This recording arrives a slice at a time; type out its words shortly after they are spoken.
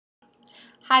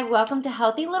Hi, welcome to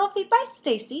Healthy Little Feet by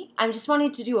Stacy. I'm just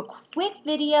wanting to do a quick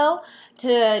video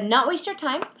to not waste your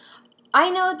time. I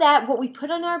know that what we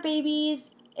put on our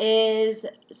babies is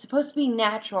supposed to be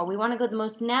natural. We want to go the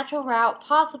most natural route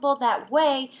possible. That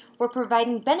way, we're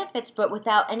providing benefits, but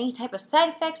without any type of side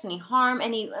effects, any harm,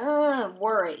 any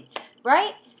worry,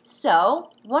 right?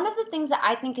 So, one of the things that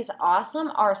I think is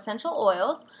awesome are essential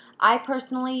oils. I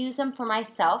personally use them for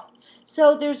myself.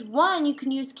 So there's one, you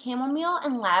can use chamomile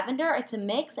and lavender. It's a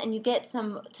mix, and you get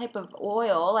some type of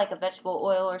oil, like a vegetable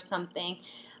oil or something,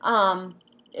 an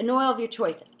oil of your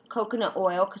choice. Coconut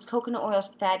oil, because coconut oil is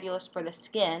fabulous for the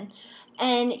skin,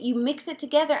 and you mix it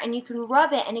together and you can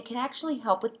rub it, and it can actually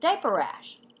help with diaper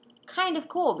rash. Kind of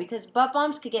cool, because butt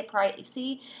balms could get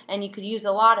pricey and you could use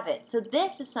a lot of it. So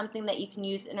this is something that you can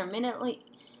use intermittently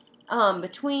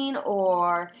between,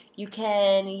 or you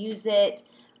can use it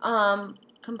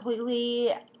completely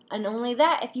and only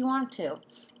that if you want to.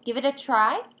 Give it a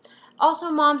try. Also,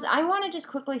 moms, I want to just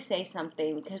quickly say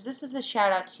something, because this is a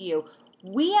shout out to you.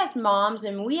 We as moms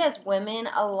and we as women,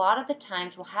 a lot of the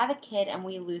times we'll have a kid and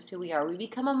we lose who we are. We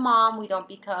become a mom, we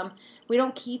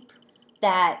don't keep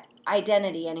that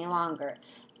identity any longer.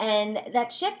 And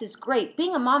that shift is great.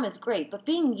 Being a mom is great, but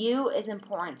being you is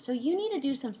important. So you need to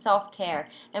do some self-care.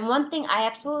 And one thing I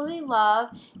absolutely love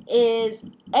is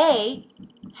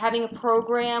having a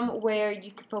program where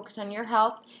you can focus on your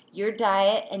health, your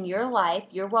diet, and your life,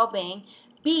 your well-being.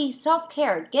 B,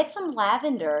 self-care. Get some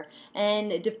lavender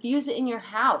and diffuse it in your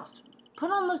house. Put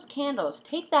on those candles.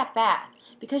 Take that bath,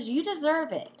 because you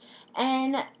deserve it.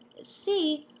 And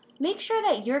C, make sure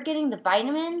that you're getting the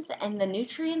vitamins and the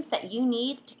nutrients that you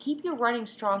need to keep you running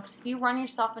strong, because if you run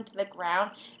yourself into the ground,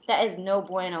 that is no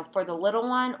bueno for the little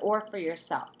one or for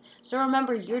yourself. So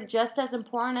remember, you're just as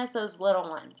important as those little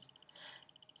ones.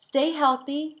 Stay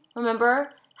healthy.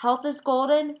 Remember, health is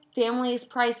golden, family is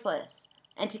priceless.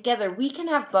 And together we can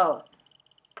have both.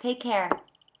 Take care.